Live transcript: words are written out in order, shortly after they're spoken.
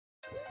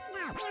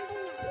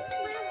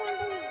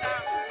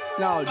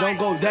No, don't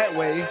go that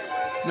way.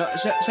 No,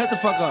 shut the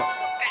fuck up.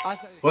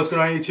 What's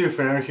going on YouTube?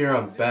 Fernando here.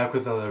 I'm back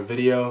with another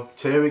video.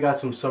 Today we got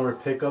some summer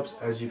pickups,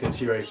 as you can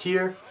see right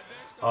here.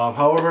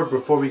 However,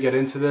 before we get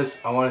into this,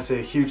 I want to say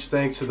a huge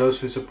thanks to those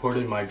who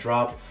supported my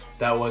drop.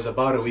 That was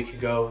about a week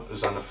ago. It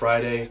was on a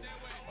Friday.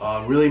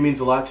 Really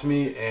means a lot to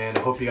me, and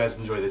I hope you guys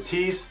enjoy the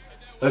tees.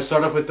 Let's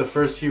start off with the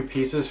first few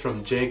pieces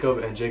from Jacob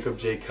and Jacob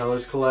J.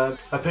 Keller's collab.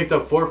 I picked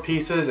up 4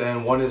 pieces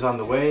and one is on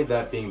the way,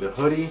 that being the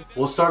hoodie.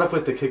 We'll start off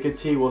with the Kick It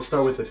tee. We'll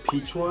start with the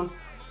peach one.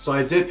 So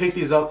I did pick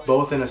these up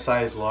both in a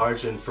size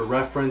large, and for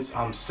reference,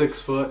 I'm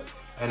 6 foot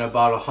and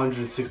about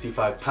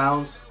 165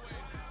 pounds.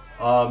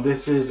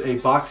 This is a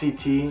boxy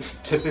tee,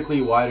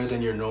 typically wider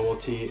than your normal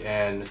tee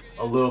and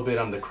a little bit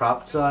on the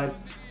cropped side.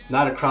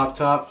 Not a crop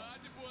top.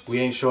 We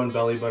ain't showing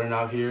belly button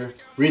out here.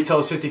 Retail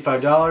is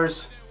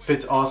 $55.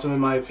 Fits awesome in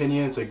my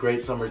opinion. It's a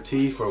great summer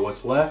tee for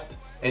what's left.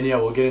 And yeah,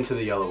 we'll get into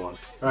the yellow one.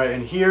 Alright,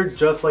 and here,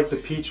 just like the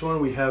peach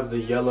one, we have the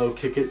yellow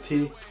Kick It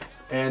tee.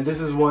 And this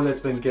is one that's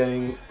been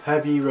getting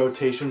heavy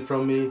rotation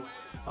from me.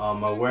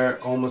 I wear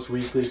it almost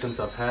weekly since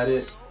I've had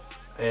it.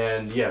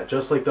 And yeah,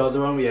 just like the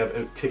other one, we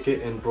have Kick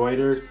It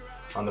embroidered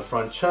on the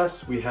front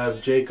chest. We have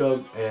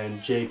Jacob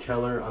and J.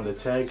 Keller on the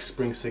tag,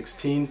 spring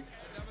 16.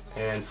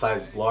 And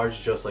size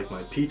large, just like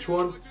my peach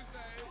one.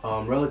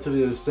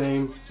 Relatively the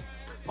same.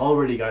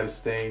 Already got a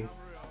stain.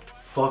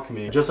 Fuck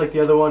me. Just like the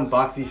other one,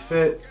 boxy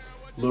fit,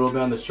 a little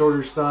bit on the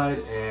shorter side,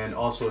 and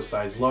also a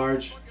size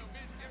large.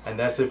 And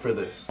that's it for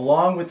this.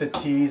 Along with the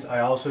tees,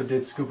 I also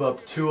did scoop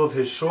up 2 of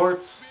his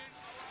shorts.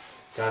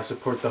 Gotta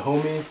support the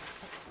homie.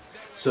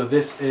 So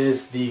this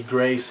is the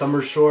gray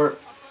summer short.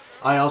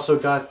 I also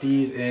got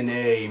these in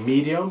a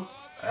medium.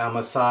 I'm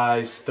a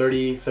size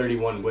 30,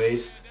 31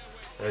 waist.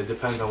 It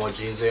depends on what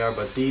jeans they are,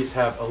 but these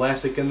have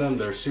elastic in them.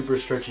 They're super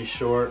stretchy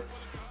short.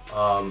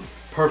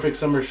 Perfect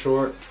summer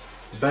short.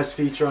 Best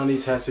feature on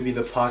these has to be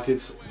the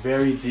pockets,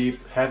 very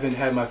deep. Haven't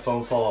had my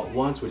phone fall out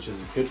once, which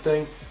is a good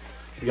thing.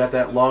 You got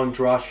that long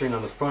drawstring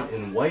on the front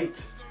in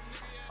white.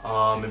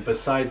 And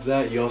besides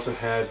that, you also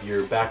have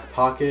your back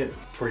pocket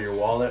for your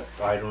wallet.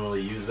 I don't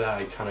really use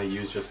that. I kind of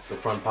use just the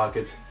front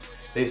pockets.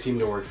 They seem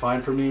to work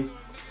fine for me.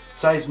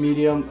 Size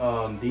medium.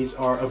 These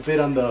are a bit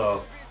on the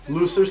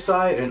looser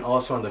side and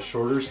also on the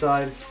shorter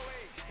side.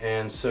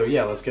 And so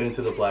yeah, let's get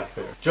into the black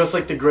pair. Just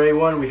like the gray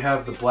one, we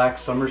have the black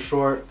summer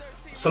short.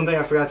 Something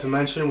I forgot to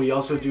mention, we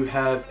also do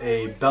have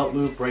a belt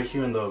loop right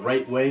here on the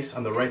right waist,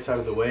 on the right side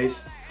of the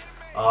waist.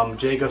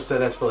 Jacob said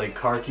that's for like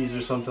car keys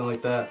or something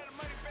like that.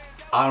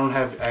 I don't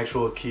have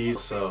actual keys,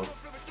 so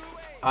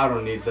I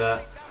don't need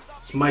that.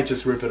 So might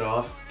just rip it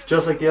off.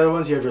 Just like the other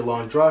ones, you have your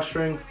long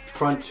drawstring,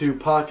 front 2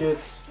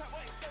 pockets,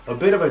 a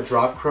bit of a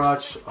drop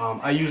crotch.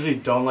 I usually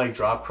don't like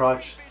drop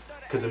crotch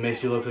because it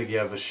makes you look like you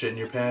have a shit in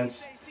your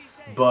pants.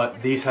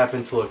 But these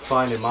happen to look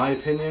fine in my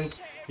opinion.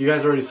 You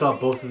guys already saw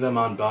both of them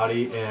on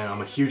body, and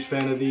I'm a huge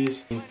fan of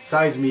these.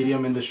 Size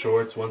medium in the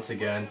shorts, once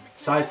again.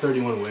 Size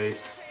 31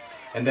 waist.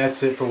 And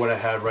that's it for what I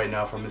have right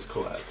now from this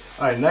collab.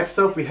 Alright, next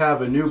up we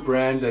have a new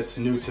brand that's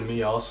new to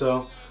me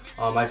also.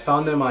 I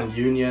found them on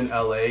Union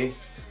LA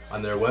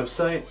on their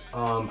website.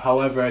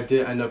 However, I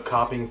did end up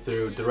copying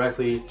through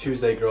directly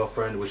Tuesday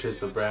Girlfriend, which is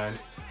the brand,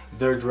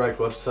 their direct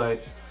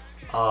website.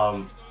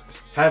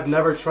 Have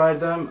never tried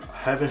them,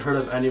 haven't heard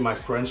of any of my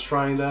friends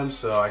trying them,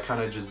 so I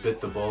kind of just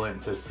bit the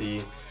bullet to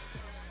see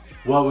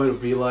what would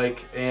it be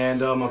like.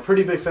 And I'm a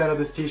pretty big fan of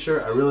this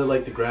t-shirt. I really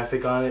like the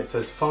graphic on it. It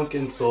says Funk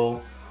and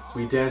Soul.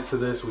 We dance to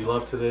this, we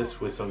love to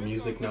this, with some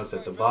music notes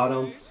at the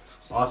bottom.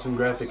 Awesome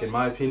graphic in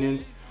my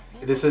opinion.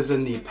 This is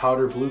in the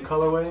powder blue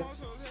colorway.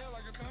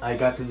 I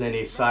got this in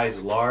a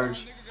size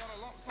large.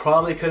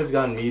 Probably could have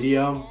gone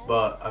medium,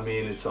 but I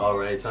mean it's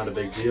alright, it's not a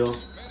big deal.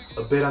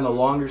 A bit on the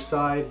longer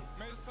side.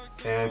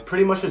 And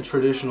pretty much a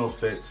traditional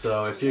fit,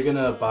 so if you're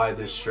gonna buy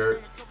this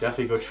shirt,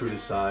 definitely go true to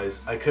size.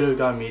 I could have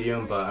gone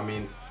medium, but I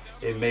mean,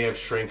 it may have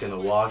shrunk in the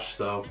wash,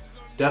 so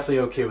definitely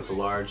okay with the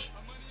large.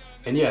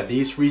 And yeah,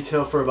 these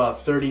retail for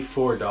about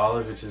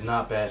 $34, which is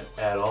not bad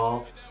at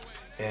all.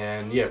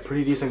 And yeah,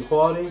 pretty decent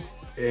quality.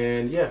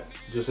 And yeah,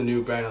 just a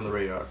new brand on the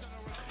radar.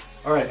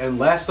 Alright, and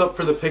last up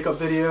for the pickup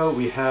video,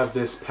 we have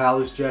this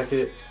Palace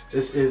jacket.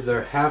 This is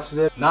their half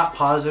zip. Not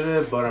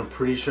positive, but I'm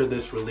pretty sure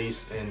this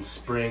released in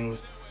spring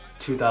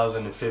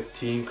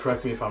 2015.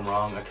 Correct me if I'm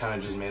wrong, I kind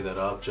of just made that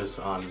up just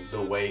on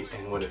the weight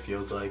and what it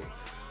feels like.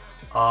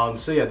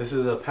 So yeah, this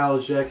is a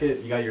Palace jacket.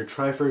 You got your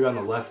tri-ferg on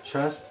the left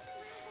chest.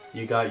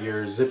 You got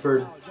your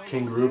zippered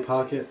kangaroo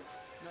pocket.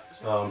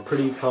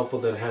 Pretty helpful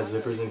that it has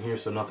zippers in here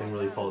so nothing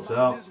really falls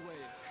out.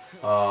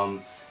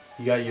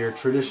 You got your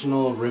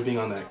traditional ribbing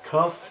on that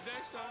cuff.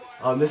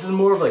 This is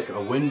more of like a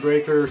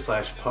windbreaker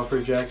 /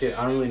 puffer jacket.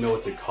 I don't really know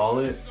what to call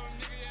it.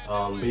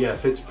 But yeah, it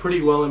fits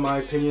pretty well in my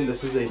opinion.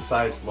 This is a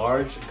size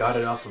large. Got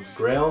it off of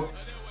Grail.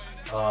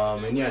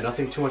 And yeah,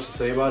 nothing too much to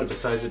say about it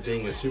besides it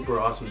being a super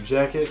awesome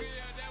jacket.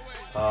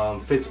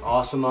 Fits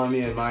awesome on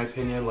me in my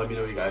opinion. Let me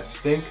know what you guys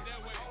think.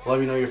 Let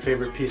me know your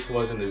favorite piece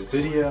was in this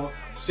video.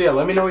 So yeah,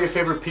 let me know what your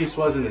favorite piece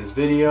was in this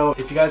video.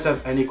 If you guys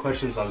have any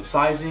questions on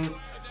sizing,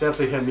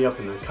 definitely hit me up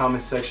in the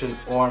comment section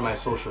or on my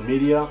social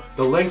media.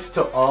 The links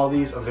to all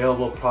these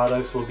available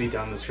products will be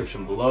down in the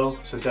description below,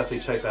 so definitely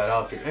check that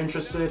out if you're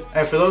interested.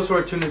 And for those who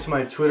are tuned into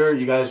my Twitter,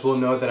 you guys will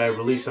know that I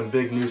released some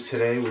big news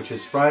today, which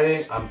is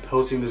Friday. I'm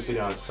posting this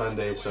video on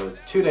Sunday, so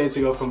 2 days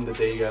ago from the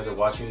day you guys are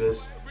watching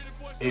this.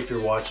 If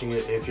you're watching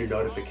it, if you're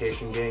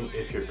notification gang,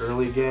 if you're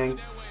early gang,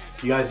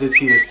 you guys did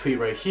see this tweet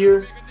right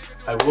here.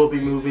 I will be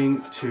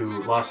moving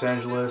to Los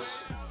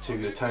Angeles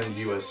to attend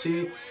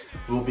USC.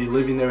 We'll be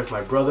living there with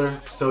my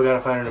brother. Still gotta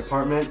find an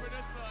apartment.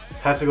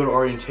 Have to go to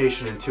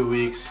orientation in 2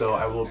 weeks, so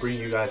I will bring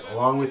you guys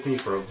along with me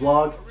for a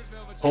vlog.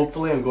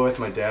 Hopefully I'm going with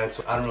my dad,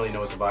 so I don't really know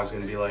what the vibe's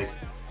gonna be like.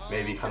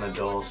 Maybe kind of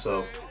dull,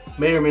 so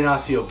may or may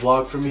not see a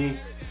vlog from me.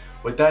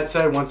 With that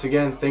said, once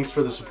again, thanks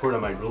for the support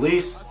on my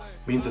release.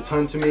 Means a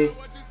ton to me.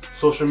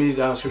 Social media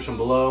down in the description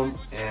below,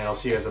 and I'll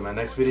see you guys in my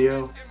next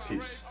video.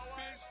 Peace.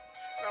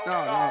 No.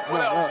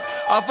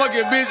 I fuck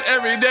a bitch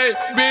every day,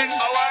 bitch.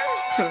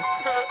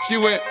 She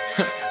went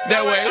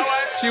that way.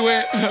 She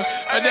went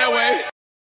that way.